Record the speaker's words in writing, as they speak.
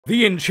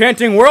The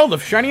enchanting world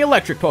of shiny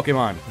electric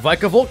Pokemon.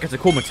 Vikavolt gets a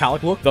cool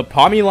metallic look. The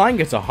Pawmi line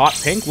gets a hot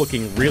pink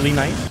looking really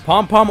nice.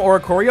 Pom-Pom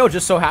Oricorio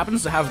just so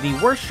happens to have the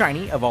worst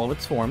shiny of all of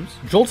its forms.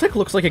 Joltik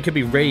looks like it could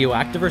be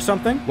radioactive or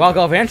something, while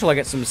Galvantula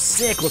gets some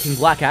sick looking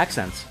black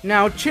accents.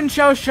 Now,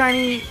 Chinchou's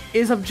shiny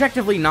is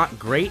objectively not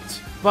great,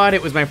 but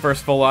it was my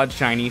first full odd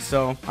shiny,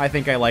 so I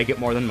think I like it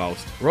more than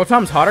most.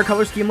 Rotom's hotter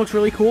color scheme looks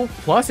really cool,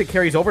 plus it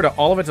carries over to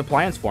all of its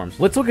appliance forms.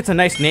 Litzel gets a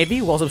nice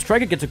navy, while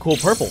Zebstrika gets a cool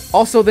purple.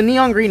 Also, the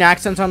neon green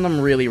accents on them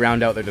really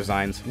round out their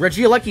designs.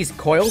 Regieleki's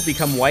coils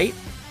become white.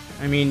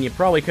 I mean, you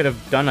probably could have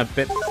done a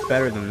bit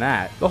better than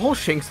that. The whole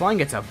Shinx line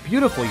gets a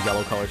beautiful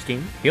yellow color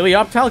scheme.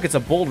 Helioptile gets a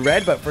bold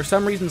red, but for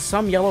some reason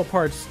some yellow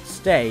parts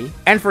stay.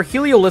 And for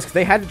Heliolisk,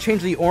 they had to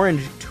change the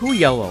orange to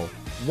yellow.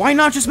 Why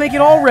not just make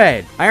it all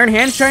red? Iron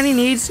Hand shiny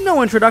needs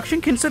no introduction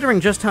considering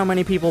just how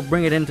many people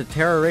bring it into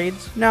Terra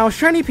raids. Now,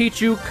 shiny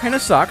Pichu kinda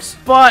sucks,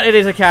 but it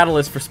is a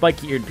catalyst for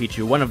Spiky-Eared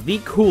Pichu, one of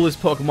the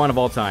coolest Pokemon of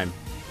all time.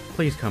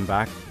 Please come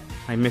back.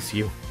 I miss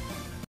you.